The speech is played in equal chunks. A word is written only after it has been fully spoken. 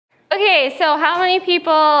Okay, so how many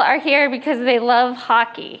people are here because they love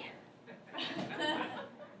hockey?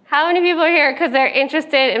 How many people are here because they're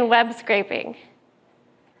interested in web scraping?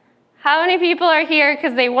 How many people are here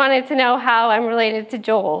because they wanted to know how I'm related to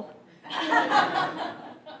Joel?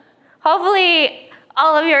 Hopefully,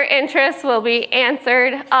 all of your interests will be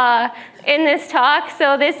answered in this talk.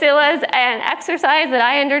 So this was an exercise that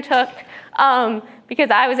I undertook because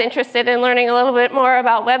I was interested in learning a little bit more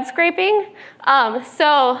about web scraping.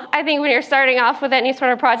 So I think when you're starting off with any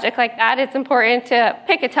sort of project like that, it's important to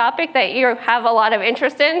pick a topic that you have a lot of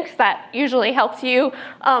interest in, because that usually helps you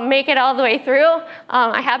make it all the way through.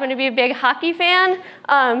 I happen to be a big hockey fan,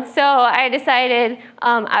 so I decided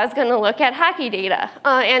I was going to look at hockey data.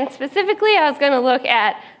 And specifically, I was going to look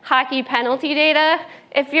at hockey penalty data.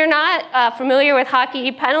 If you're not familiar with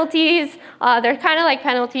hockey penalties, they're kind of like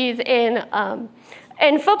penalties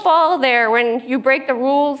in football. They're when you break the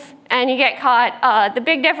rules and you get caught. The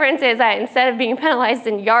big difference is that instead of being penalized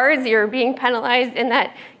in yards, you're being penalized in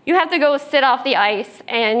that you have to go sit off the ice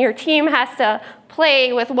and your team has to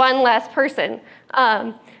play with one less person. Here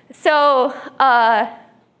I'm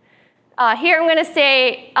going to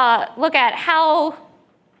say, look at how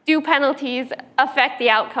do penalties affect the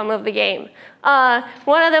outcome of the game.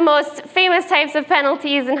 One of the most famous types of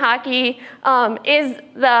penalties in hockey is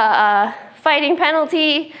the fighting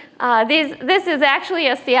penalty. This is actually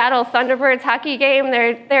a Seattle Thunderbirds hockey game.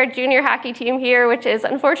 They're a junior hockey team here, which is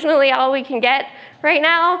unfortunately all we can get right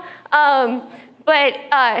now. But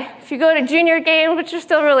if you go to junior games, which are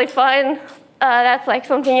still really fun, that's like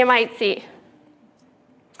something you might see.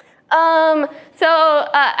 Alice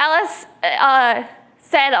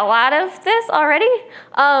said a lot of this already.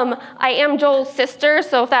 I am Joel's sister,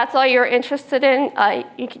 so if that's all you're interested in,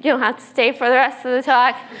 you don't have to stay for the rest of the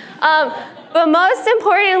talk. But most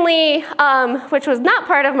importantly, which was not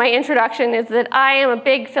part of my introduction, is that I am a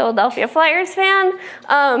big Philadelphia Flyers fan.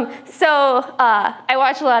 I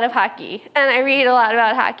watch a lot of hockey, and I read a lot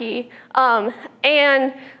about hockey.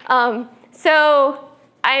 So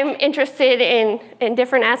I'm interested in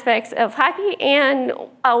different aspects of hockey, and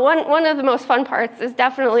one of the most fun parts is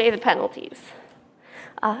definitely the penalties.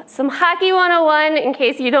 Some Hockey 101, in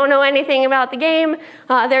case you don't know anything about the game.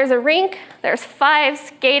 There's a rink, there's 5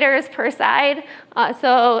 skaters per side, plus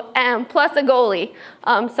a goalie.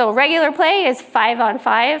 So regular play is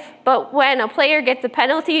 5-on-5, but when a player gets a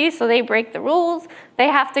penalty, so they break the rules, they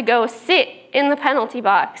have to go sit in the penalty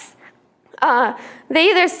box. They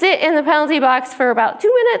either sit in the penalty box for about 2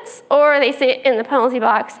 minutes, or they sit in the penalty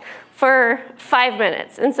box for 5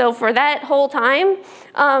 minutes. And so for that whole time,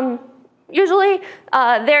 usually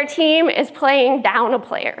their team is playing down a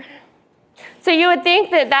player. So you would think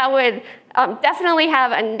that that would definitely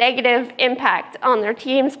have a negative impact on their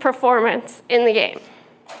team's performance in the game.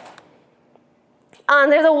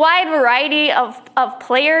 There's a wide variety of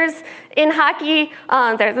players in hockey.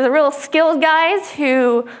 There's the real skilled guys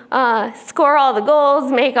who score all the goals,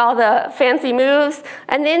 make all the fancy moves,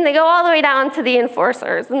 and then they go all the way down to the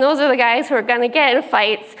enforcers. And those are the guys who are going to get in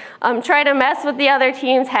fights, try to mess with the other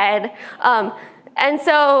team's head.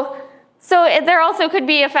 So there also could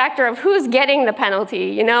be a factor of who's getting the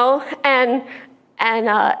penalty, you know, and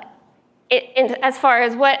as far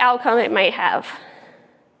as what outcome it might have.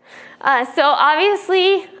 So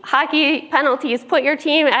obviously, hockey penalties put your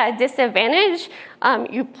team at a disadvantage.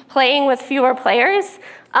 You're playing with fewer players,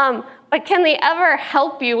 but can they ever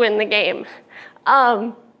help you win the game?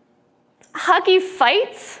 Hockey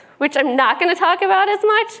fights, which I'm not going to talk about as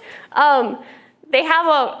much, they have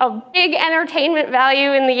a big entertainment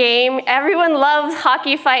value in the game. Everyone loves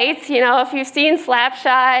hockey fights. You know, if you've seen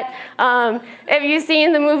Slapshot, if you've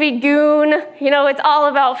seen the movie Goon, you know, it's all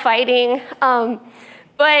about fighting.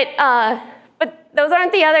 But those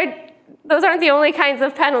aren't the only kinds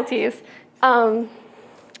of penalties.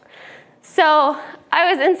 So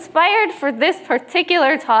I was inspired for this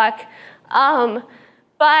particular talk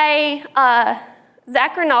by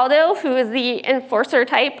Zac Rinaldo, who is the enforcer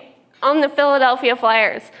type on the Philadelphia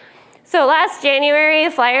Flyers. So last January,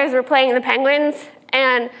 the Flyers were playing the Penguins,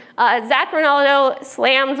 and Zac Rinaldo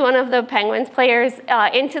slams one of the Penguins players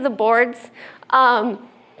into the boards.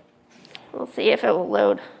 We'll see if it will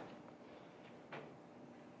load.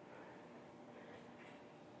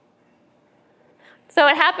 So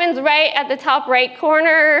it happens right at the top right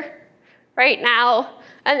corner right now,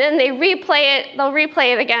 and then they replay it. They'll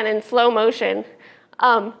replay it again in slow motion.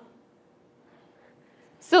 So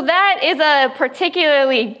that is a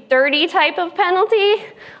particularly dirty type of penalty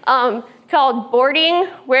called boarding,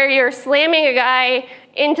 where you're slamming a guy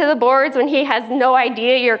into the boards when he has no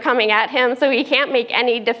idea you're coming at him, so he can't make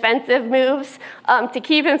any defensive moves to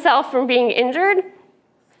keep himself from being injured.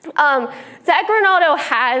 Zac Rinaldo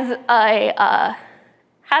has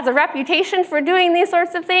a reputation for doing these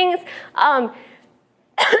sorts of things. And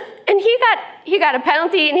he got a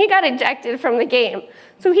penalty and he got ejected from the game.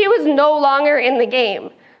 So he was no longer in the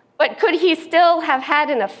game. But could he still have had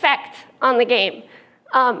an effect on the game?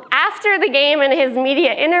 After the game in his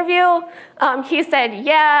media interview, he said,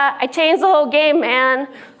 "Yeah, I changed the whole game, man.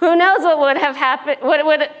 Who knows what would have happened? What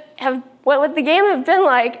would the game have been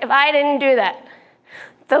like if I didn't do that?"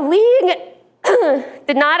 The league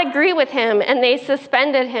did not agree with him, and they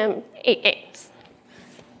suspended him 8 games.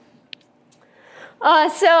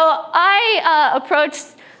 So I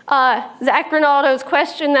approached Zac Rinaldo's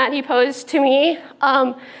question that he posed to me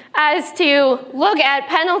as to look at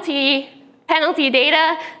penalty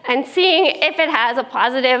data and seeing if it has a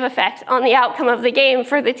positive effect on the outcome of the game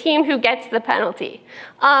for the team who gets the penalty.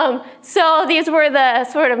 So these were the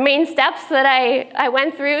sort of main steps that I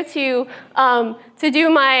went through to do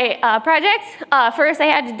my project. First, I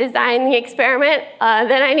had to design the experiment.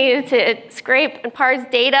 Then I needed to scrape and parse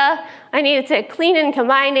data. I needed to clean and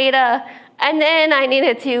combine data. And then I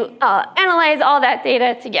needed to analyze all that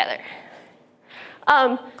data together.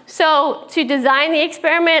 So to design the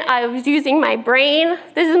experiment, I was using my brain.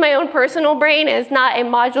 This is my own personal brain. It's not a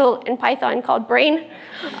module in Python called brain.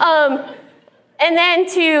 And then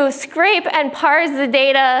to scrape and parse the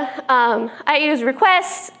data, I used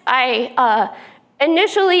requests. I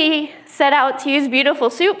initially set out to use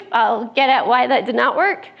BeautifulSoup. I'll get at why that did not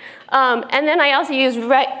work. And then I also used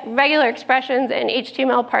regular expressions and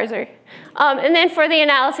HTML parser. And then for the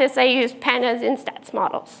analysis, I used pandas and stats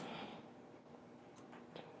models.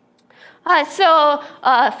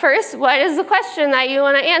 First, what is the question that you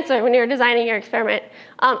want to answer when you're designing your experiment?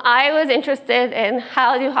 I was interested in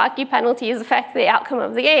how do hockey penalties affect the outcome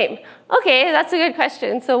of the game? Okay, that's a good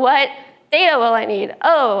question. So what data will I need?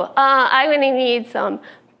 Oh, I'm going to need some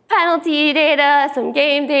penalty data, some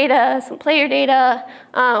game data, some player data.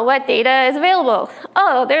 What data is available?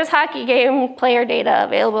 Oh, there's hockey game player data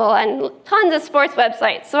available on tons of sports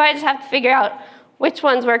websites. So I just have to figure out which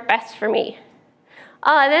ones work best for me.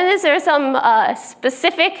 Then there are some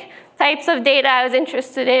specific types of data I was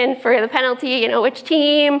interested in for the penalty, you know, which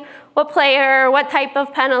team, what player, what type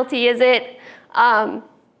of penalty is it,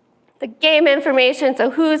 the game information, so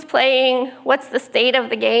who's playing, what's the state of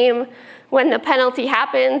the game when the penalty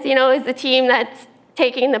happens, you know, is the team that's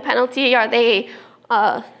taking the penalty, are they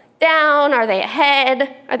down, are they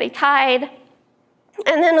ahead, are they tied?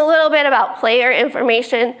 And then a little bit about player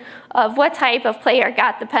information of what type of player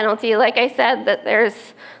got the penalty. Like I said, that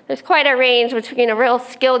there's quite a range between a real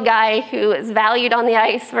skilled guy who is valued on the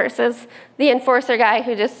ice versus the enforcer guy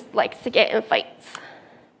who just likes to get in fights.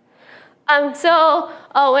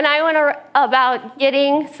 When I went about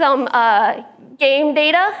getting some game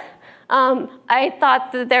data, I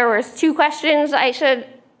thought that there was 2 questions I should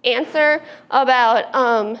answer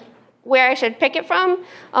about where I should pick it from.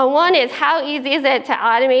 One is how easy is it to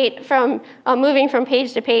automate from moving from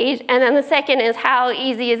page to page? And then the second is how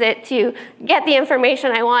easy is it to get the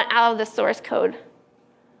information I want out of the source code?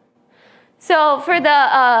 So for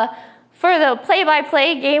the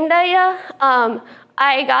play-by-play game data,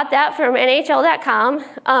 I got that from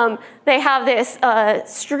NHL.com. They have this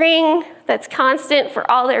string that's constant for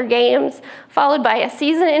all their games, followed by a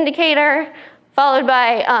season indicator, followed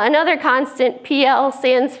by another constant. PL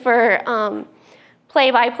stands for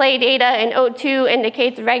play-by-play data, and O2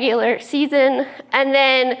 indicates regular season. And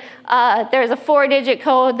then there's a 4-digit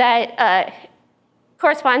code that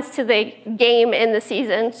corresponds to the game in the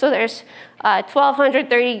season. So there's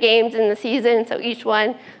 1,230 games in the season, so each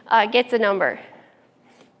one gets a number.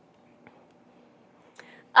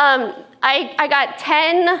 I got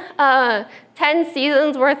 10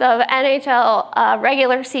 seasons worth of NHL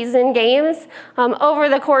regular season games. Over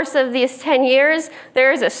the course of these 10 years,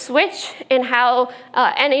 there is a switch in how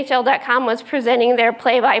NHL.com was presenting their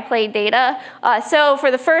play-by-play data. So for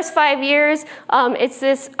the first 5 years, it's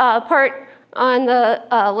this part on the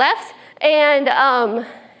left, and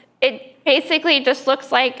it basically just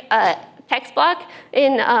looks like a text block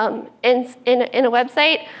in a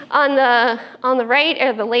website. On the right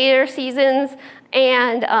are the later seasons,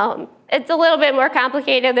 and it's a little bit more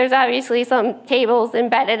complicated. There's obviously some tables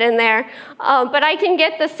embedded in there, but I can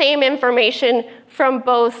get the same information from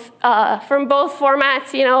both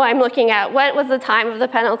formats. You know, I'm looking at what was the time of the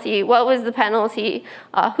penalty, what was the penalty,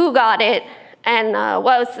 who got it, and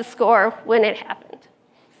what was the score when it happened.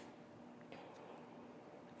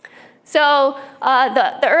 So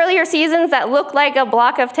the earlier seasons that looked like a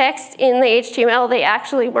block of text in the HTML, they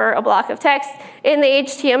actually were a block of text in the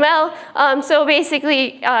HTML. So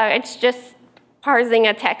basically, it's just parsing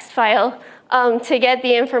a text file to get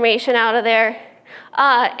the information out of there.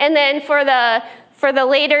 And then for the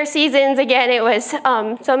later seasons, again, it was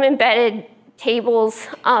some embedded tables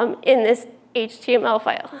in this HTML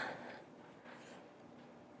file.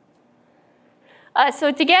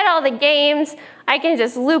 So to get all the games, I can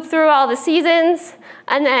just loop through all the seasons,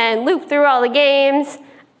 and then loop through all the games,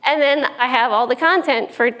 and then I have all the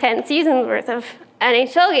content for 10 seasons worth of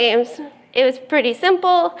NHL games. It was pretty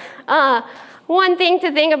simple. One thing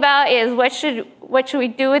to think about is what should we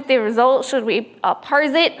do with the result? Should we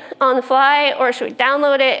parse it on the fly, or should we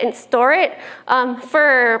download it and store it?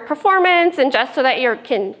 For performance and just so that you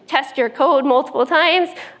can test your code multiple times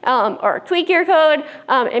or tweak your code,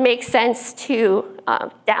 it makes sense to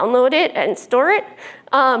download it and store it.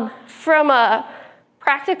 From a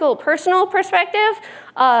practical, personal perspective,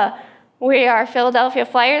 we are Philadelphia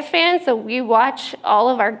Flyers fans, so we watch all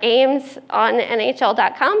of our games on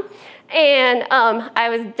NHL.com. And I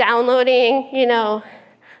was downloading,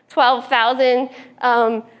 12,000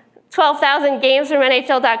 games from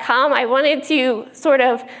NHL.com. I wanted to sort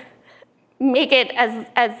of make it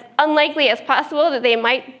as unlikely as possible that they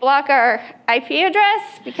might block our IP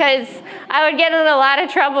address, because I would get in a lot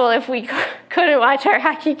of trouble if we couldn't watch our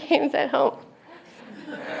hockey games at home.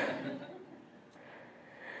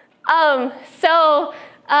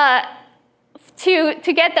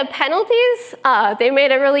 To get the penalties, they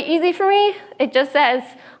made it really easy for me. It just says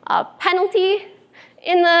penalty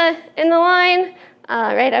in the line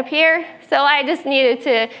right up here. So I just needed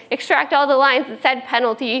to extract all the lines that said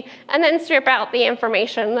penalty and then strip out the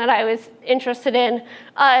information that I was interested in.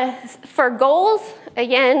 For goals,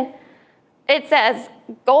 again, it says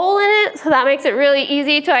goal in it, so that makes it really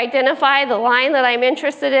easy to identify the line that I'm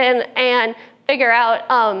interested in and figure out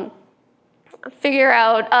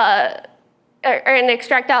and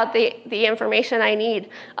extract out the information I need.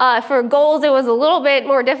 For goals, it was a little bit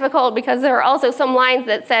more difficult because there were also some lines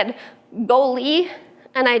that said goalie,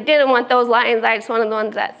 and I didn't want those lines. I just wanted the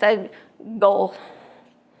ones that said goal.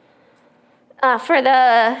 For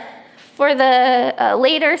the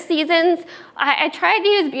later seasons, I tried to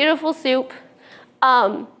use BeautifulSoup,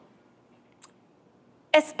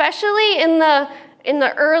 especially in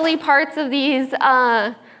the early parts of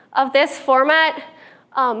this format.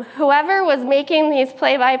 Whoever was making these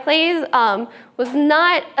play-by-plays was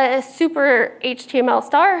not a super HTML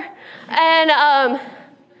star, and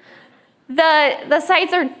the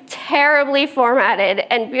sites are terribly formatted,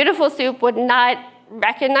 and BeautifulSoup would not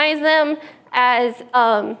recognize them as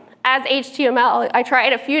HTML. I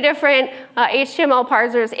tried a few different HTML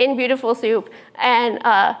parsers in BeautifulSoup, and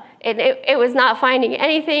it was not finding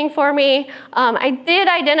anything for me. I did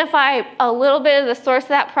identify a little bit of the source of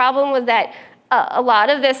that problem was that a lot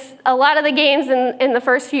of the games in the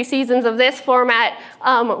first few seasons of this format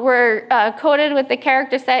were coded with the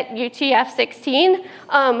character set UTF-16,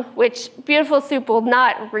 which BeautifulSoup will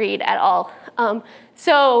not read at all.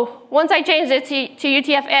 So once I changed it to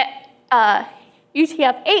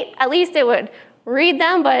UTF-8, at least it would read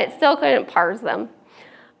them, but it still couldn't parse them.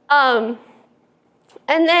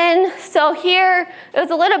 And then, so here, it was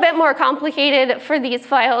a little bit more complicated for these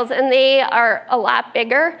files, and they are a lot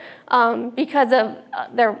bigger because of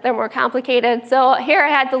they're more complicated. So here I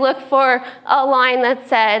had to look for a line that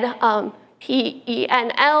said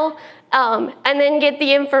PENL, and then get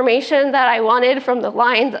the information that I wanted from the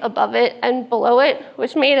lines above it and below it,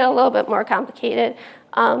 which made it a little bit more complicated.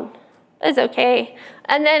 It's okay.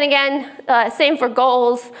 And then again, same for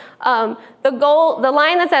goals. The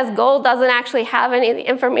line that says goal doesn't actually have any of the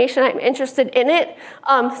information I'm interested in it.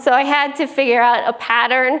 So I had to figure out a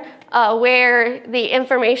pattern where the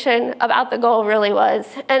information about the goal really was.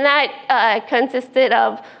 And that consisted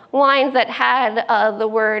of lines that had the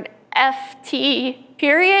word FT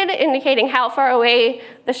period, indicating how far away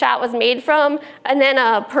the shot was made from, and then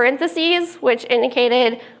parentheses, which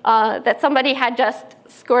indicated that somebody had just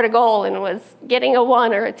scored a goal and was getting a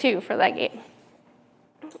 1 or a 2 for that game.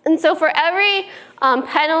 And so for every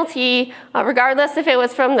penalty, regardless if it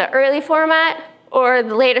was from the early format or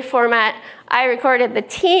the later format, I recorded the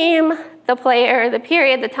team, the player, the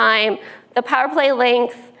period, the time, the power play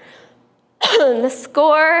length, the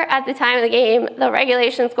score at the time of the game, the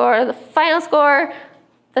regulation score, the final score,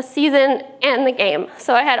 the season, and the game.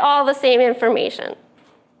 So I had all the same information.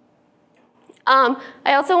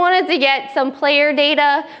 I also wanted to get some player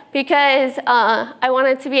data because I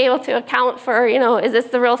wanted to be able to account for, is this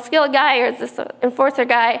the real skill guy or is this the enforcer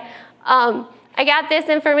guy? I got this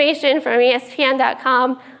information from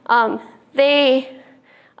ESPN.com. They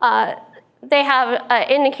have an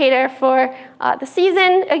indicator for the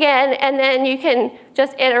season again, and then you can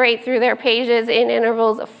just iterate through their pages in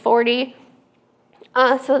intervals of 40.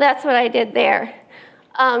 So that's what I did there.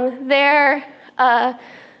 Their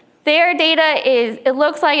data it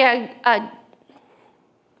looks like a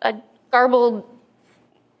garbled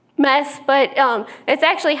mess, but it's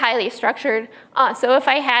actually highly structured. So if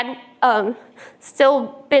I had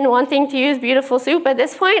still been wanting to use BeautifulSoup at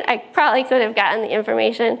this point, I probably could have gotten the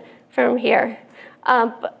information from here.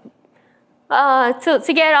 To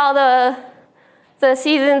get all the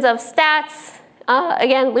seasons of stats,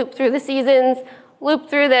 again, loop through the seasons, loop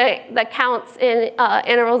through the counts in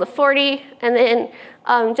intervals of 40, and then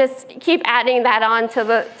just keep adding that on to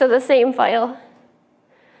the same file.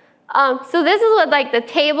 So this is what like the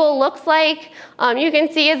table looks like. You can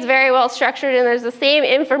see it's very well structured, and there's the same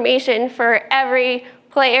information for every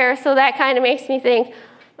player. So that kind of makes me think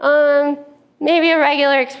maybe a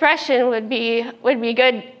regular expression would be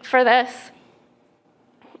good for this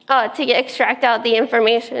to extract out the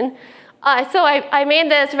information. So I made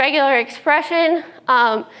this regular expression,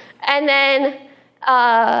 and then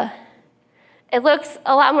it looks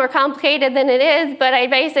a lot more complicated than it is, but I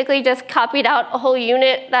basically just copied out a whole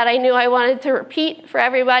unit that I knew I wanted to repeat for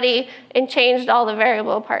everybody and changed all the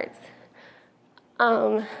variable parts.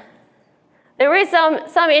 There were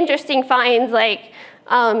some interesting finds, like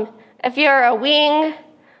if you're a wing,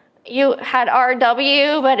 you had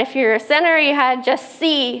RW, but if you're a center, you had just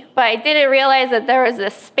C. But I didn't realize that there was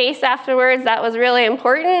this space afterwards that was really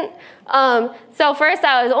important. So first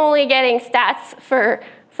I was only getting stats for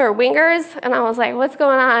wingers, and I was like, what's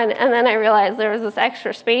going on? And then I realized there was this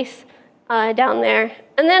extra space down there.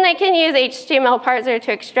 And then I can use HTML parser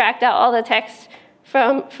to extract out all the text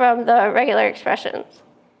from the regular expressions.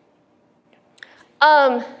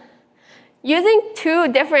 Using two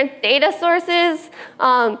different data sources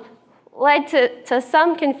led to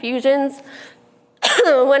some confusions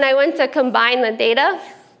when I went to combine the data.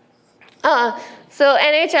 So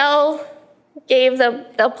NHL gave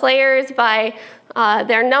the players by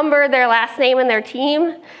their number, their last name, and their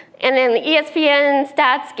team. And then the ESPN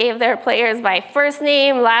stats gave their players by first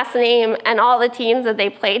name, last name, and all the teams that they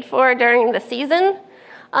played for during the season.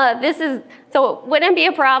 So it wouldn't be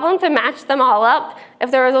a problem to match them all up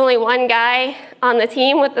if there was only one guy on the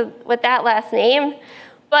team with that last name.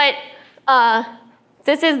 But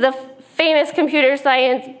this is the famous computer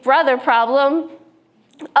science brother problem,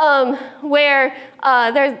 where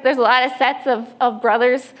there's a lot of sets of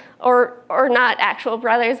brothers, or not actual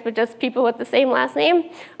brothers, but just people with the same last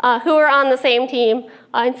name, who are on the same team.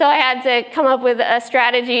 And so I had to come up with a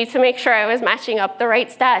strategy to make sure I was matching up the right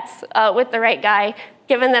stats with the right guy,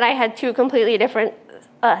 given that I had two completely different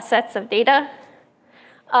sets of data.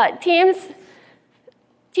 Teams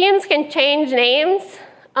can change names.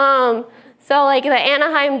 So like the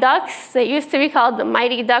Anaheim Ducks, they used to be called the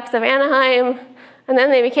Mighty Ducks of Anaheim, and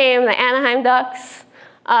then they became the Anaheim Ducks.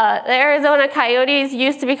 The Arizona Coyotes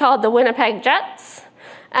used to be called the Winnipeg Jets,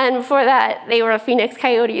 and before that they were the Phoenix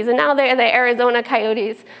Coyotes, and now they're the Arizona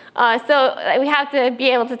Coyotes. So we have to be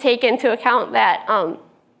able to take into account that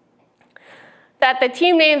that the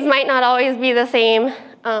team names might not always be the same,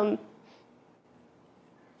 but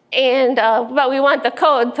we want the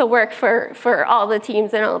code to work for all the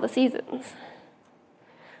teams and all the seasons.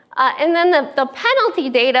 And then the penalty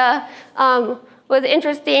data was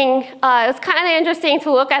interesting. It was kind of interesting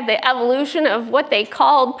to look at the evolution of what they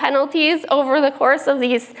called penalties over the course of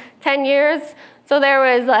these 10 years. So there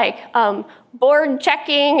was like board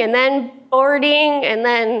checking, and then boarding, and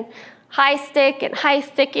then high stick and high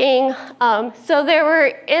sticking. So there were,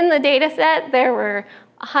 in the data set, there were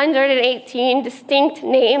 118 distinct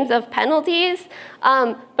names of penalties,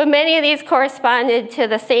 but many of these corresponded to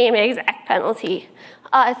the same exact penalty.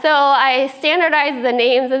 So I standardized the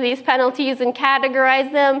names of these penalties and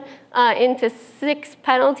categorized them into 6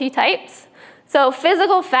 penalty types. So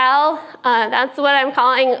physical foul, that's what I'm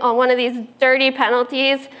calling one of these dirty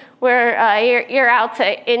penalties, where you're out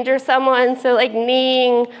to injure someone. So like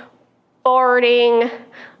kneeing, boarding,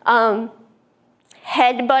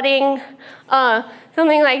 headbutting,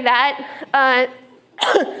 something like that.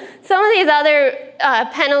 Some of these other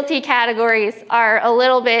penalty categories are a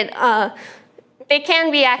little bit, they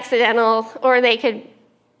can be accidental, or they could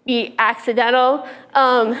be accidental.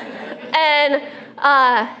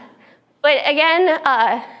 But again,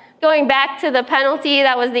 going back to the penalty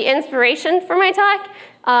that was the inspiration for my talk,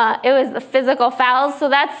 it was the physical fouls. So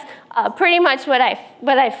that's pretty much what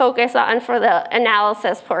I focus on for the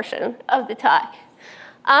analysis portion of the talk.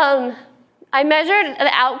 I measured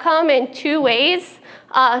the outcome in 2 ways.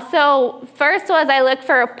 So first was I looked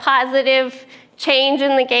for a positive change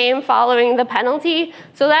in the game following the penalty.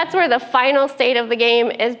 So that's where the final state of the game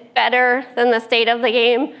is better than the state of the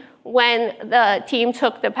game when the team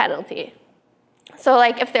took the penalty. So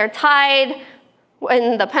like if they're tied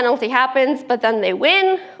when the penalty happens, but then they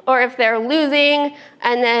win, or if they're losing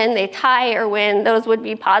and then they tie or win, those would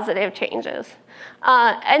be positive changes.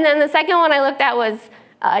 And then the second one I looked at was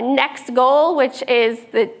next goal, which is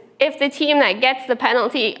if the team that gets the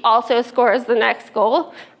penalty also scores the next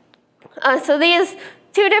goal. So these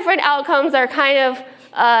two different outcomes are kind of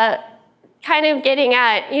getting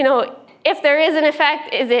at, you know, if there is an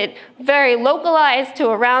effect, is it very localized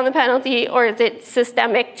to around the penalty, or is it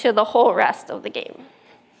systemic to the whole rest of the game?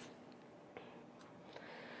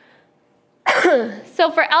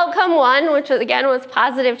 So for outcome one, which again was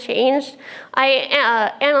positive change,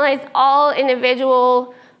 I analyzed all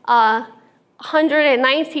individual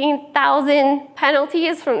 119,000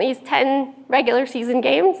 penalties from these 10 regular season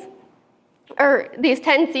games, or these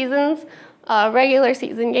 10 seasons, regular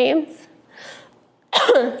season games.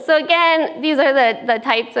 So again, these are the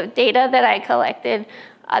types of data that I collected,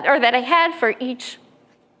 or that I had for each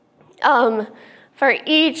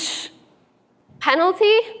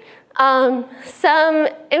penalty. Some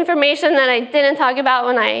information that I didn't talk about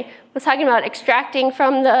when I was talking about extracting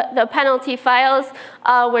from the penalty files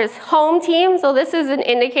was home team. So this is an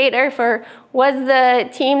indicator for was the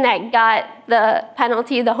team that got the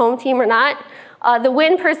penalty the home team or not. The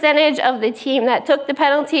win percentage of the team that took the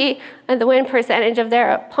penalty and the win percentage of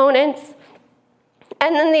their opponents.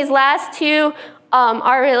 And then these last two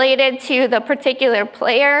are related to the particular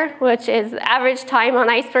player, which is average time on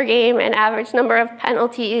ice per game and average number of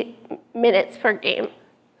penalty minutes per game.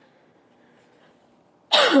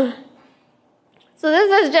 So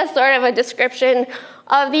this is just sort of a description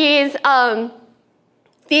of these 5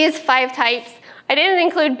 types. I didn't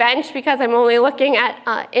include bench because I'm only looking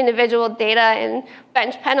at individual data, and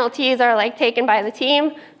bench penalties are like taken by the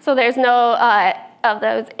team. So there's no of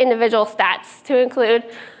those individual stats to include.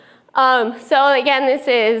 So again, this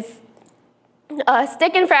is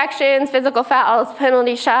stick infractions, physical fouls,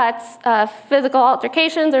 penalty shots, physical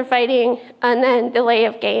altercations or fighting, and then delay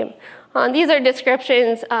of game. These are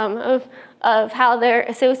descriptions of how they're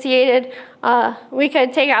associated. We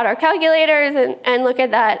could take out our calculators and look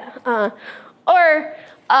at that. Or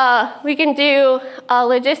we can do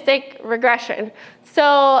logistic regression. So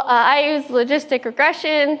I use logistic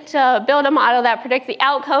regression to build a model that predicts the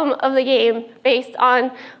outcome of the game based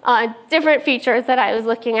on different features that I was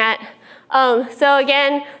looking at. So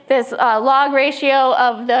again, this log ratio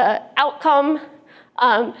of the outcome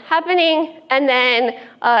happening, and then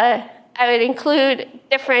I would include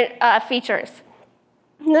different features.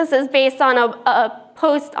 And this is based on a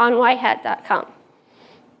post on whitehat.com.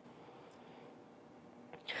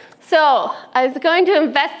 So I was going to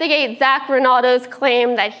investigate Zac Rinaldo's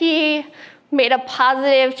claim that he made a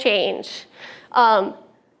positive change.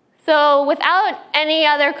 So without any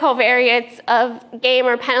other covariates of game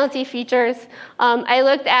or penalty features, I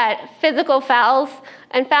looked at physical fouls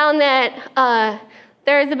and found that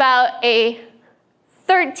there's about a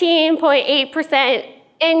 13.8%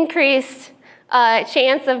 increased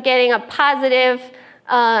chance of getting a positive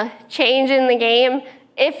change in the game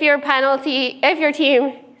if your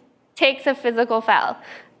team takes a physical foul.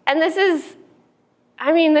 And this is,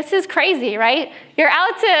 I mean, this is crazy, right? You're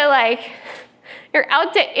out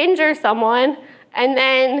to injure someone, and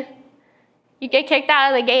then you get kicked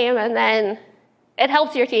out of the game, and then it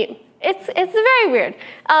helps your team. It's very weird.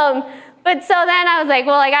 But so then I was like,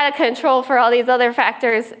 well, I got to control for all these other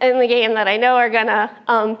factors in the game that I know are gonna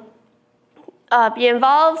be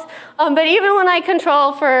involved. But even when I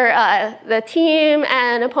control for the team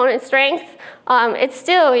and opponent strength, it's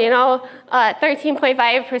still,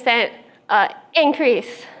 13.5%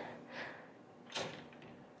 increase.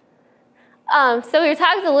 So we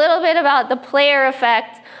talked a little bit about the player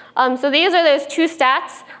effect. So these are those 2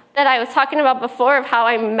 stats that I was talking about before of how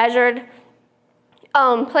I measured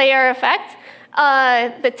player effect.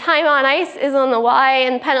 The time on ice is on the Y,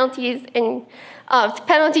 and penalties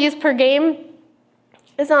per game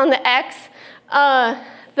is on the X.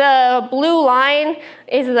 The blue line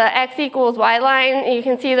is the X equals Y line. You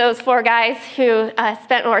can see those 4 guys who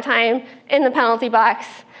spent more time in the penalty box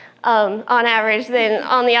on average than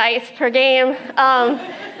on the ice per game. So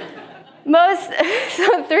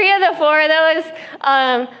 3 of the 4 of those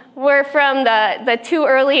were from the 2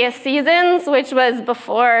 earliest seasons, which was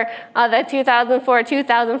before the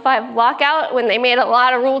 2004-2005 lockout, when they made a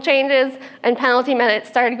lot of rule changes and penalty minutes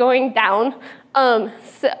started going down. And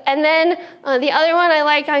then the other one I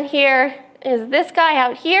like on here is this guy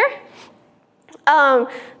out here.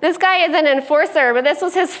 This guy is an enforcer, but this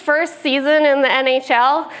was his first season in the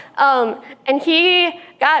NHL. And he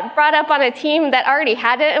got brought up on a team that already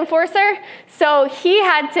had an enforcer. So he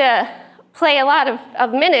had to play a lot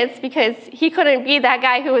of minutes because he couldn't be that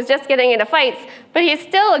guy who was just getting into fights, but he's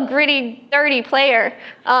still a gritty, dirty player.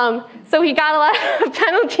 So he got a lot of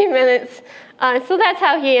penalty minutes. So that's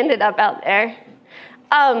how he ended up out there.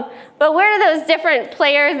 But where do those different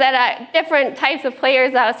players different types of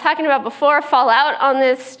players that I was talking about before fall out on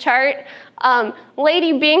this chart?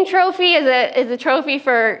 Lady Byng Trophy is a trophy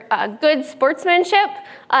for good sportsmanship.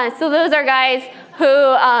 So those are guys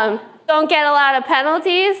who don't get a lot of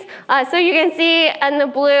penalties. So you can see in the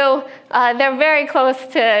blue, they're very close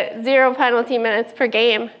to 0 penalty minutes per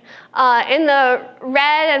game. In the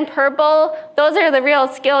red and purple, those are the real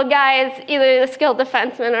skilled guys, either the skilled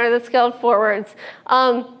defensemen or the skilled forwards.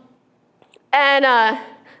 They're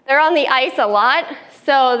on the ice a lot,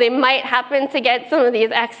 so they might happen to get some of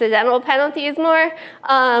these accidental penalties more,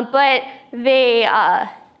 but they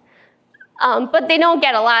don't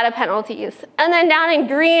get a lot of penalties. And then down in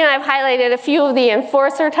green, I've highlighted a few of the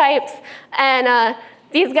enforcer types, and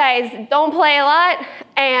these guys don't play a lot,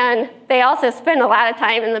 and they also spend a lot of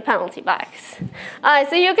time in the penalty box.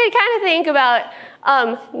 So you could kind of think about,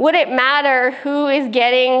 would it matter who is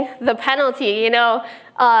getting the penalty? You know,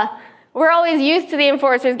 we're always used to the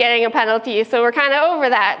enforcers getting a penalty, so we're kind of over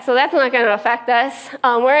that, so that's not going to affect us.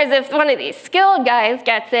 Whereas if one of these skilled guys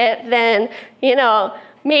gets it, then, you know,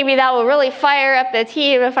 maybe that will really fire up the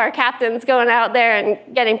team if our captain's going out there and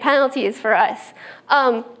getting penalties for us.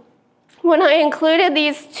 When I included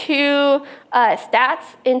these two stats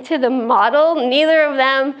into the model, neither of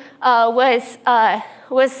them was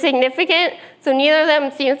significant. So neither of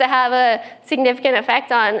them seems to have a significant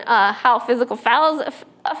effect on how physical fouls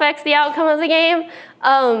affects the outcome of the game.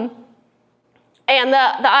 And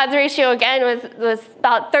the odds ratio, again, was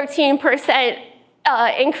about 13%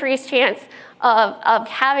 increased chance of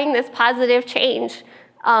having this positive change,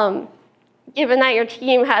 given that your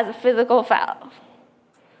team has a physical foul.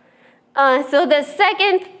 So the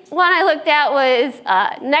second one I looked at was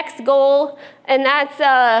next goal, and that's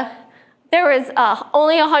there was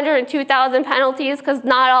only 102,000 penalties because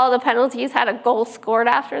not all the penalties had a goal scored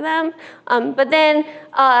after them. But then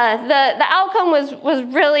the outcome was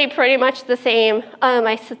really pretty much the same.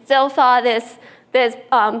 I still saw this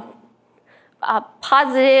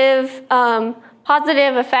positive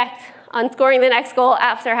effect on scoring the next goal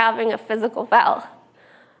after having a physical foul.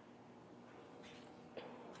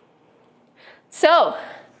 So,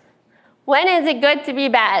 when is it good to be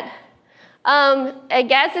bad? I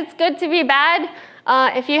guess it's good to be bad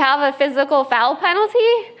if you have a physical foul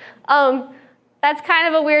penalty. That's kind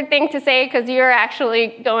of a weird thing to say because you're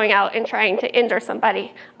actually going out and trying to injure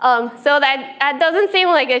somebody. So that doesn't seem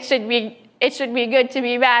like it should be good to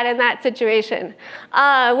be bad in that situation.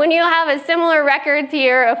 When you have a similar record to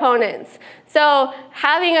your opponents. So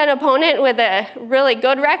having an opponent with a really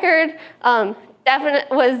good record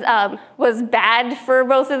definitely was bad for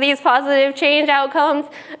both of these positive change outcomes,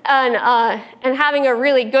 and having a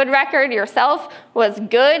really good record yourself was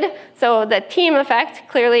good. So the team effect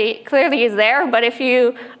clearly is there. But if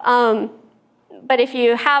you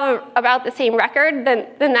have about the same record,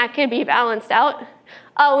 then that can be balanced out.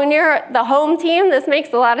 When you're the home team, this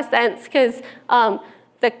makes a lot of sense because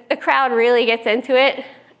the crowd really gets into it,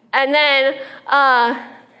 and then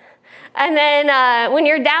when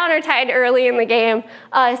you're down or tied early in the game,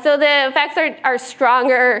 so the effects are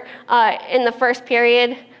stronger in the first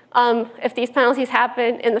period if these penalties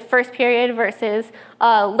happen in the first period versus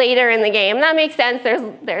later in the game. That makes sense.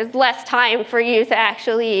 There's less time for you to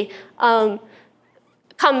actually come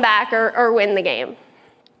back or win the game.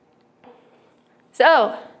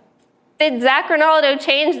 So, did Zac Rinaldo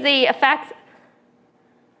change the effects?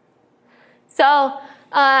 So,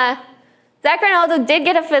 Zac Rinaldo did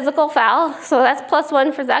get a physical foul, so that's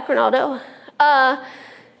 +1 for Zac Rinaldo. The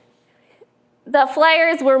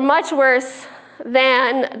Flyers were much worse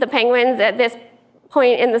than the Penguins at this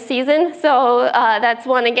point in the season, so that's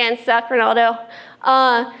 1 against Zac Rinaldo.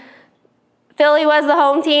 Philly was the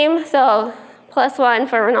home team, so +1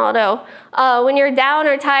 for Rinaldo. When you're down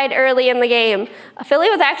or tied early in the game, Philly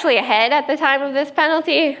was actually ahead at the time of this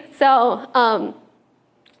penalty, so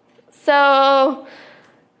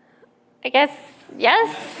I guess,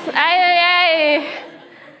 yes. I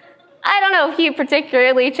don't know if he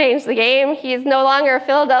particularly changed the game. He's no longer a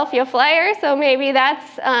Philadelphia Flyer, so maybe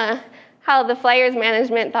that's how the Flyers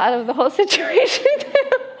management thought of the whole situation.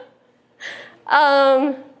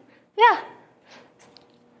 Yeah,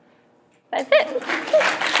 that's it.